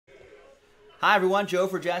Hi everyone, Joe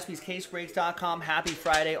for JaspysCaseBreaks.com. Happy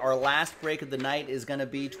Friday. Our last break of the night is going to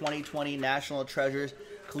be 2020 National Treasures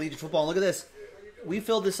Collegiate Football. And look at this. We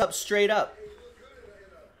filled this up straight up.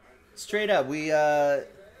 Straight up. We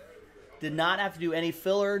did not have to do any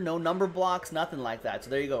filler, no number blocks, nothing like that.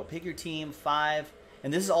 So there you go. Pick your team, 5.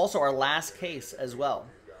 And this is also our last case as well.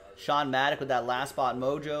 Sean Maddock with that last spot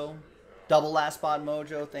mojo. Double last spot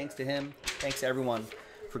mojo. Thanks to him. Thanks to everyone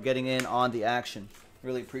for getting in on the action.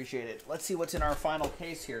 Really appreciate it. Let's see what's in our final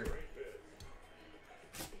case here.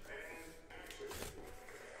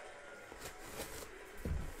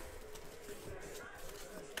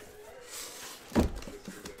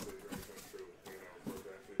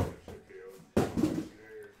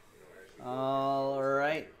 All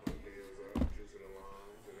right.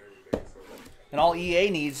 And all EA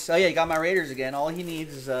needs, oh yeah, you got my Raiders again. All he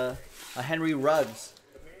needs is a Henry Ruggs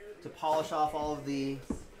to polish off all of the,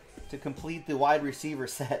 to complete the wide receiver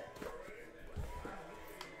set.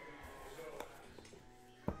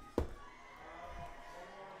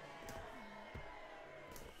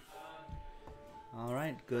 All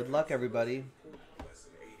right, good luck everybody.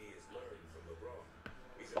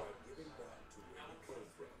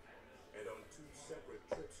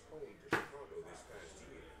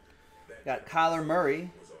 Got Kyler Murray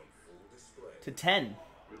to 10.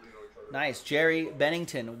 Nice. Jerry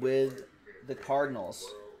Bennington with the Cardinals.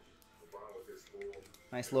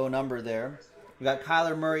 Nice low number there. We got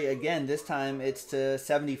Kyler Murray again. This time it's to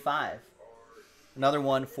 75. Another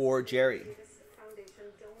one for Jerry.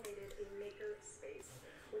 Foundation donated a maker space,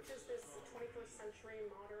 which is this 21st century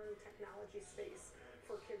modern technology space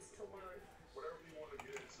for kids to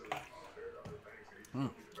learn.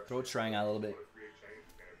 Throat trying out a little bit.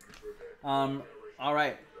 All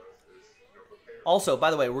right. Also,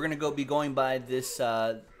 by the way, we're going to be going by this,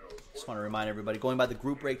 just want to remind everybody, going by the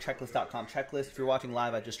groupbreakchecklist.com checklist. If you're watching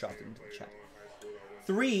live, I just dropped it into the chat.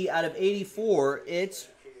 3 out of 84, it's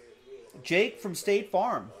Jake from State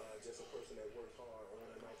Farm.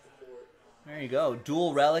 There you go.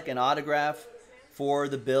 Dual relic and autograph for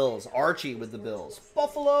the Bills. Archie with the Bills.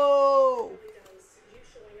 Buffalo!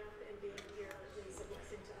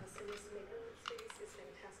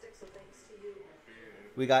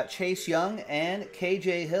 We got Chase Young and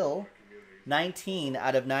KJ Hill, 19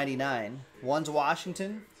 out of 99. One's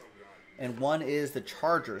Washington, and one is the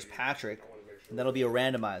Chargers, Patrick. And that'll be a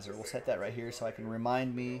randomizer. We'll set that right here so I can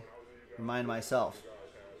remind myself.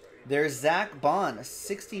 There's Zach Bond,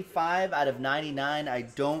 65 out of 99. I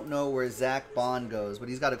don't know where Zach Bond goes, but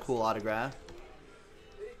he's got a cool autograph.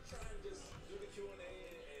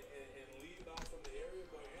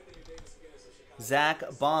 Zach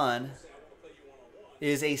Bond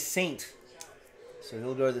is a Saint. So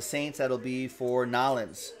he'll go to the Saints. That'll be for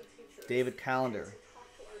Nollins. David Callender.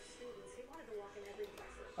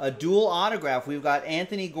 A dual autograph. We've got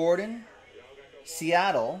Anthony Gordon,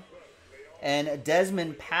 Seattle, and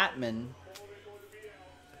Desmond Patman.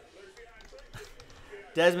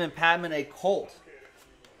 Desmond Patman, a Colt.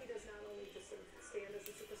 He does not only just stand as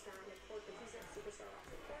a superstar on the court, but he's a superstar off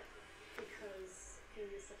the court because he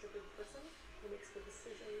is such a good person. He makes good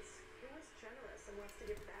decisions. He was generous and wants to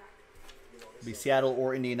give back. Be Seattle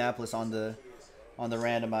or Indianapolis on the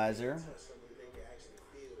randomizer.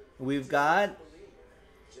 We've got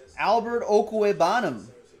Albert Okwuegbunam,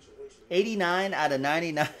 89 out of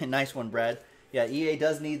 99. Nice one, Brad. Yeah, EA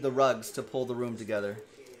does need the Rugs to pull the room together.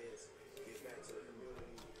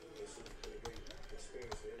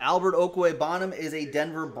 Albert Okwuegbunam is a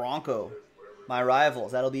Denver Bronco. My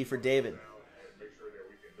rivals. That'll be for David.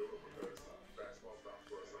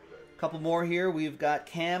 Couple more here. We've got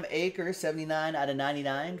Cam Akers, 79 out of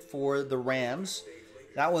 99 for the Rams.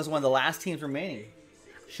 That was one of the last teams remaining.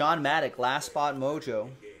 Sean Maddock, last spot mojo.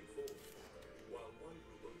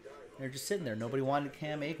 They're just sitting there. Nobody wanted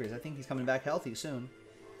Cam Akers. I think he's coming back healthy soon.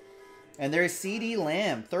 And there's CD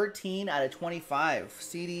Lamb, 13 out of 25.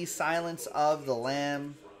 CD Silence of the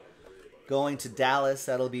Lamb going to Dallas.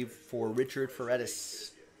 That'll be for Richard Ferrettis.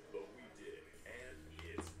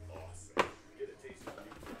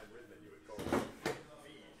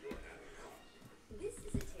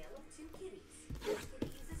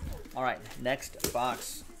 All right, next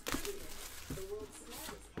box.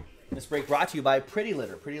 This break brought to you by Pretty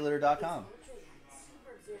Litter, prettylitter.com.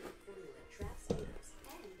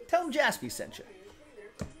 Tell them Jaspy sent you.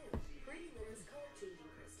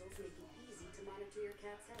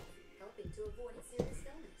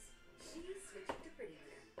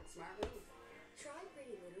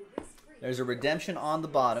 There's a redemption on the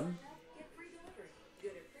bottom.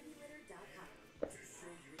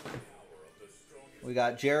 We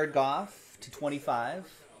got Jared Goff to 25.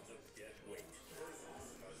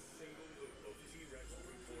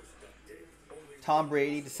 Tom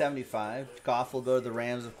Brady to 75. Goff will go to the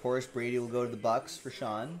Rams, of course. Brady will go to the Bucks for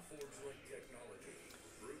Sean.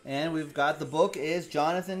 And we've got the book is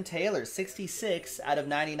Jonathan Taylor, 66 out of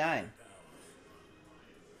 99.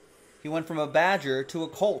 He went from a Badger to a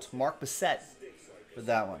Colt. Mark Bissett for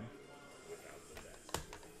that one.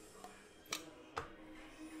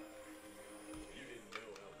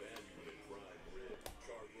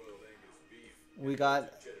 We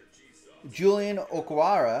got Julian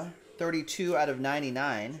Okwara, 32 out of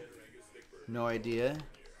 99. No idea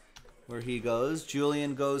where he goes.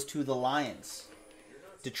 Julian goes to the Lions.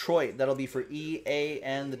 Detroit, that'll be for EA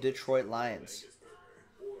and the Detroit Lions.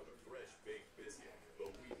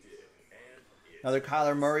 Another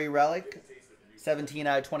Kyler Murray relic, 17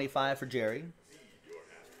 out of 25 for Jerry.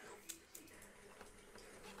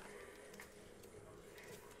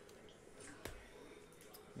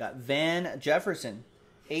 Got Van Jefferson,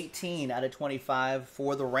 18 out of 25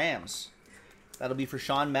 for the Rams. That'll be for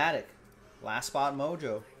Sean Maddock. Last spot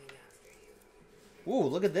mojo. Ooh,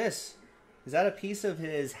 look at this. Is that a piece of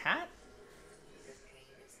his hat?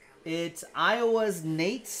 It's Iowa's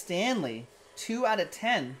Nate Stanley, 2 out of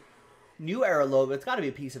 10. New Era logo. It's got to be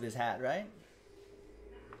a piece of his hat, right?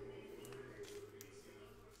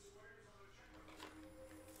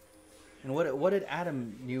 And what did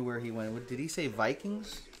Adam knew where he went? Did he say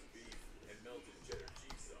Vikings?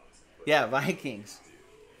 Yeah, Vikings.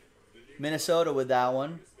 Minnesota with that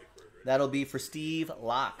one. That'll be for Steve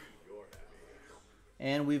Locke.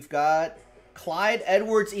 And we've got Clyde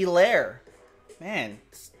Edwards-Helaire. Man,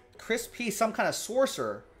 Chris P, some kind of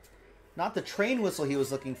sorcerer. Not the train whistle he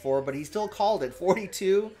was looking for, but he still called it.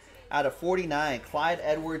 42 out of 49. Clyde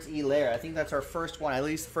Edwards-Helaire. I think that's our first one, at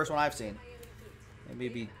least the first one I've seen.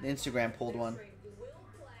 Maybe Instagram pulled one.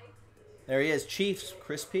 There he is, Chiefs,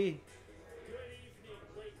 Chris P.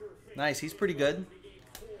 Nice, he's pretty good.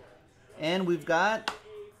 And we've got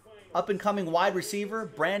up-and-coming wide receiver,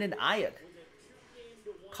 Brandon Ayuk.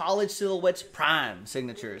 College Silhouettes Prime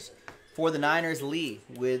signatures for the Niners. Lee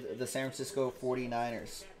with the San Francisco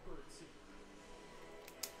 49ers.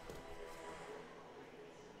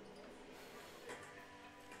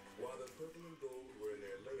 While the purple and gold were in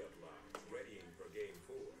their layup lines, readying for Game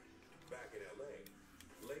 4, back in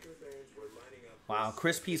LA, Laker fans were lining up. Wow,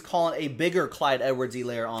 Chris P's calling a bigger Clyde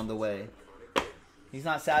Edwards-Helaire on the way. He's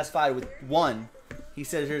not satisfied with one. He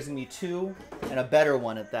says there's going to be two and a better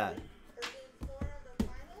one at that.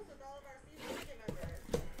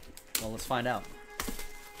 Well, let's find out.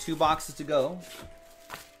 2 boxes to go. It's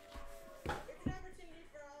an opportunity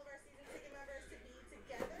for all of our season ticket members to be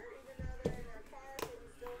together, even though they're in their cars, but we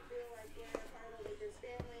still feel like we're a part of the Lakers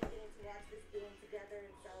family, getting to watch this game together and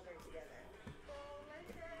celebrate together. Go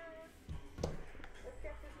Lakers! Let's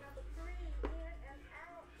get this number 3 in and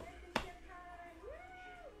out. Championship time! Woo!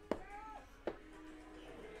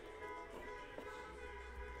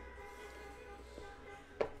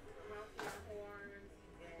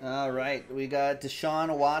 All right, we got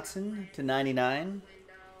Deshaun Watson to 99.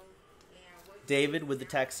 David with the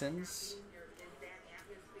Texans.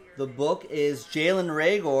 The book is Jalen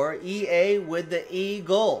Reagor, EA with the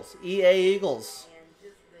Eagles. EA Eagles.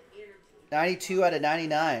 92 out of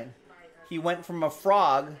 99. He went from a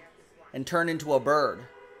frog and turned into a bird.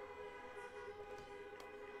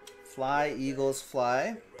 Fly, Eagles,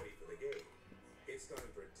 fly.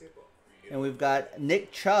 And we've got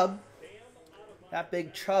Nick Chubb. That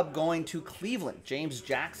big Chubb going to Cleveland. James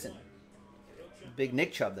Jackson. Big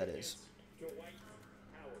Nick Chubb, that is.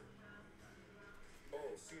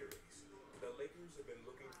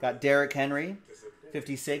 Got Derrick Henry.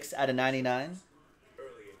 56 out of 99.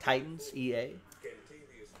 Titans, EA.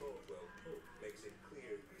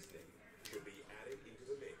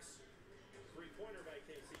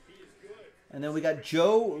 And then we got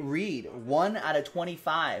Joe Reed. 1 out of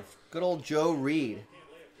 25. Good old Joe Reed.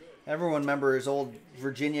 Everyone remembers old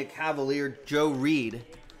Virginia Cavalier Joe Reed.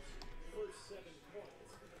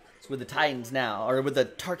 It's with the Titans now, or with the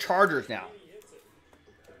Chargers now.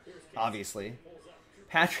 Obviously.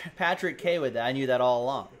 Patrick K with that. I knew that all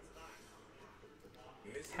along.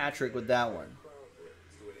 Patrick with that one.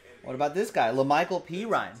 What about this guy? LaMichael P.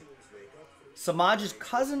 Ryan. Samaj's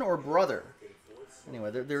cousin or brother?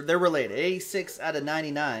 Anyway, they're related. 86 out of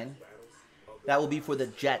 99. That will be for the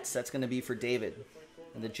Jets. That's going to be for David.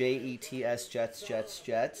 And the Jets,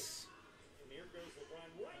 Jets.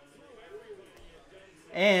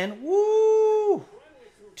 And, woo!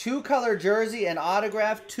 2-color jersey and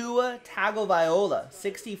autograph, Tua Tagovailoa.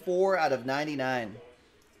 64 out of 99.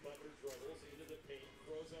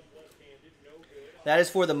 That is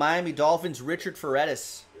for the Miami Dolphins, Richard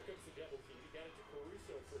Ferrettis.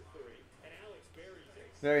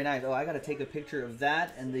 Very nice. Oh, I got to take a picture of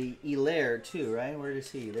that and the Hilaire too, right? Where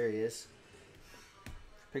is he? There he is.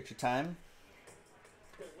 Picture time.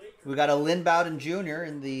 We got a Lynn Bowden Jr.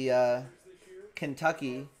 in the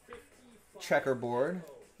Kentucky checkerboard.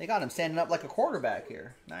 They got him standing up like a quarterback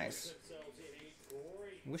here. Nice.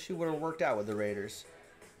 Wish he would have worked out with the Raiders.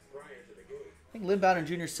 I think Lynn Bowden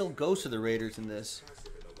Jr. still goes to the Raiders in this.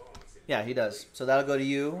 Yeah, he does. So that'll go to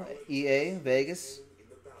you, EA, Vegas.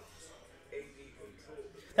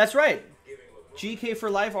 That's right. GK for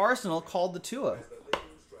Life Arsenal called the Tua.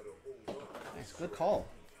 Nice, good call.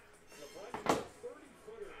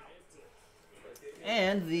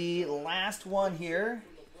 And the last one here.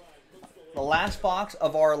 The last box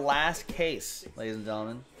of our last case, ladies and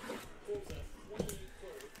gentlemen.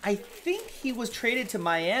 I think he was traded to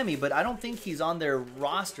Miami, but I don't think he's on their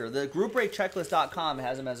roster. The GroupBreakChecklist.com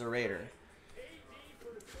has him as a Raider.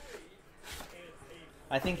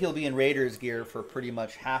 I think he'll be in Raiders gear for pretty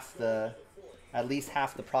much at least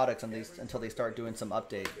half the products on these until they start doing some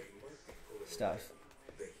update stuff.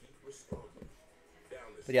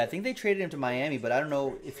 But yeah, I think they traded him to Miami, but I don't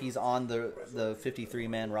know if he's on the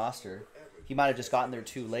 53-man roster. He might have just gotten there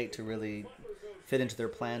too late to really fit into their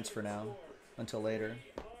plans for now, until later.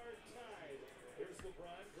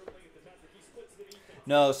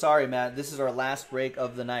 No, sorry, Matt. This is our last break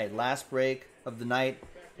of the night. Last break of the night.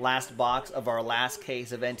 Last box of our last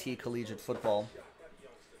case of NT Collegiate Football.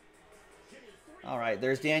 All right,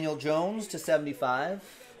 there's Daniel Jones to 75.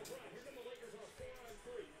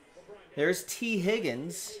 There's T.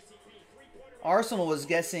 Higgins. Arsenal was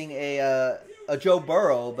guessing a Joe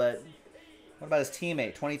Burrow, but what about his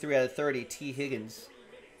teammate? 23 out of 30, T. Higgins.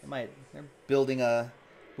 They're building a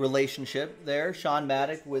relationship there. Sean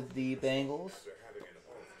Maddock with the Bengals.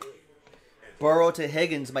 Burrow to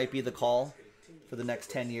Higgins might be the call for the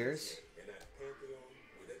next 10 years.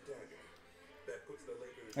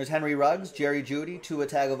 There's Henry Ruggs, Jerry Jeudy, Tua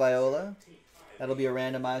Tagovailoa. That'll be a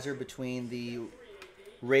randomizer between the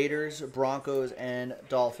Raiders, Broncos, and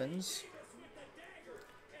Dolphins.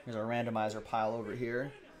 There's our randomizer pile over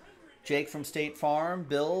here. Jake from State Farm,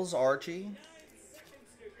 Bills, Archie.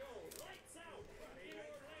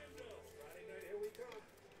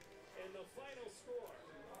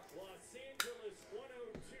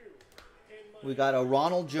 We got a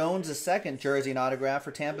Ronald Jones II jersey and autograph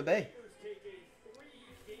for Tampa Bay.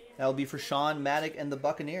 That'll be for Sean Maddock and the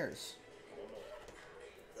Buccaneers.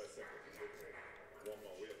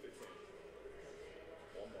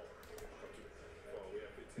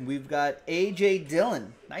 We've got A.J.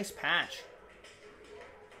 Dillon. Nice patch.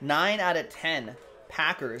 9 out of 10.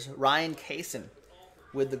 Packers. Ryan Kaysen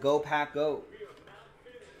with the Go Pack Go.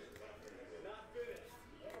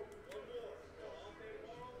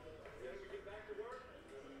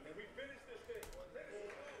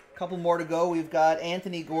 Couple more to go. We've got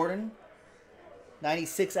Anthony Gordon.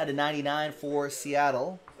 96 out of 99 for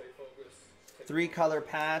Seattle. 3-color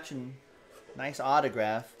patch and nice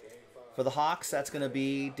autograph. For the Hawks, that's going to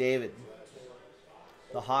be David.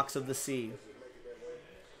 The Hawks of the Sea.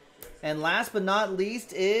 And last but not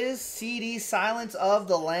least is CD Silence of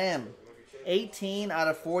the Lamb. 18 out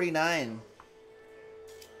of 49.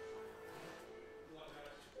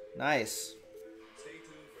 Nice.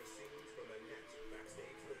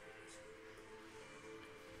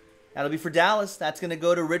 That'll be for Dallas. That's going to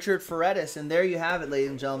go to Richard Ferrettis. And there you have it, ladies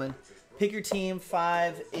and gentlemen. Pick your team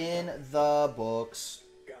 5 in the books.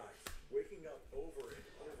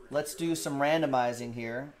 Let's do some randomizing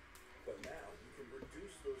here.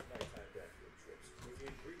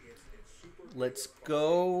 Let's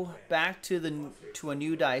go back to a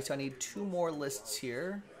new dice. I need 2 more lists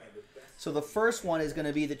here. So the first one is going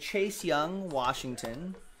to be the Chase Young,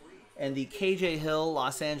 Washington, and the KJ Hill,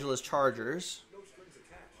 Los Angeles Chargers.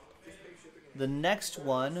 The next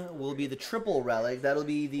one will be the triple relic. That'll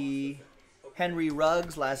be the Henry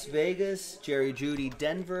Ruggs, Las Vegas, Jerry Jeudy,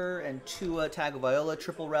 Denver, and Tua Tagovailoa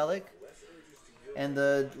triple relic. And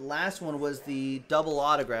the last one was the double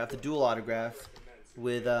autograph, the dual autograph,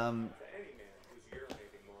 with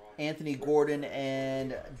Anthony Gordon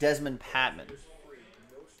and Desmond Patman.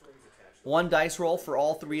 1 dice roll for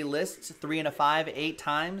all 3 lists, 3 and a 5, 8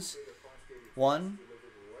 times. 1,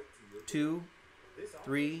 2,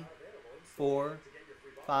 3, 4,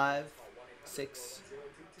 5, 6,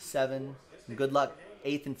 7, and good luck.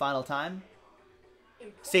 8th and final time.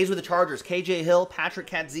 Stays with the Chargers. KJ Hill, Patrick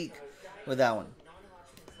Katzik with that one.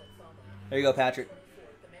 There you go, Patrick.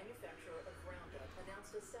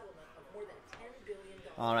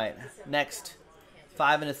 All right, next.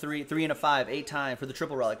 5 and a 3, 3 and a 5, 8 time for the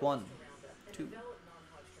triple relic. 1, 2.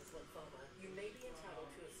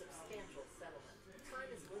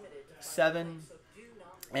 7,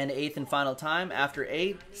 And 8th and final time. After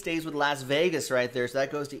 8, stays with Las Vegas right there. So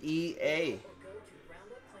that goes to EA.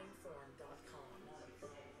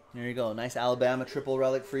 There you go. Nice Alabama triple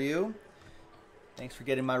relic for you. Thanks for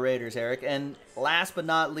getting my Raiders, Eric. And last but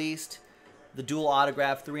not least, the dual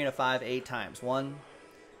autograph 3 and a 5, 8 times. 1,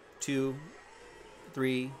 2,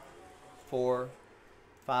 3, 4,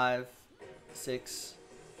 5, 6,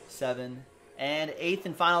 7, and 8th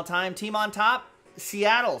and final time. Team on top,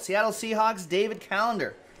 Seattle. Seattle Seahawks, David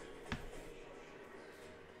Callender.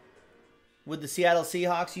 With the Seattle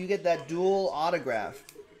Seahawks, you get that dual autograph.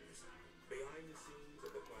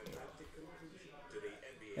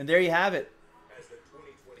 And there you have it.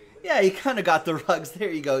 Yeah, you kind of got the rugs.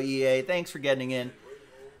 There you go, EA. Thanks for getting in.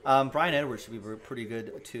 Brian Edwards should be pretty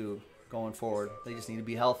good, too, going forward. They just need to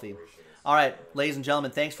be healthy. All right, ladies and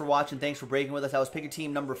gentlemen, thanks for watching. Thanks for breaking with us. That was Pick Your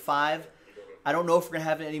Team number 5. I don't know if we're going to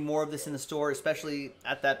have any more of this in the store, especially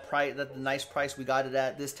at that price, the nice price we got it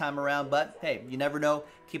at this time around. But, hey, you never know.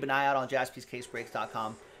 Keep an eye out on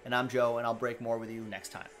jaspyscasebreaks.com. And I'm Joe, and I'll break more with you next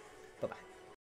time. Bye-bye.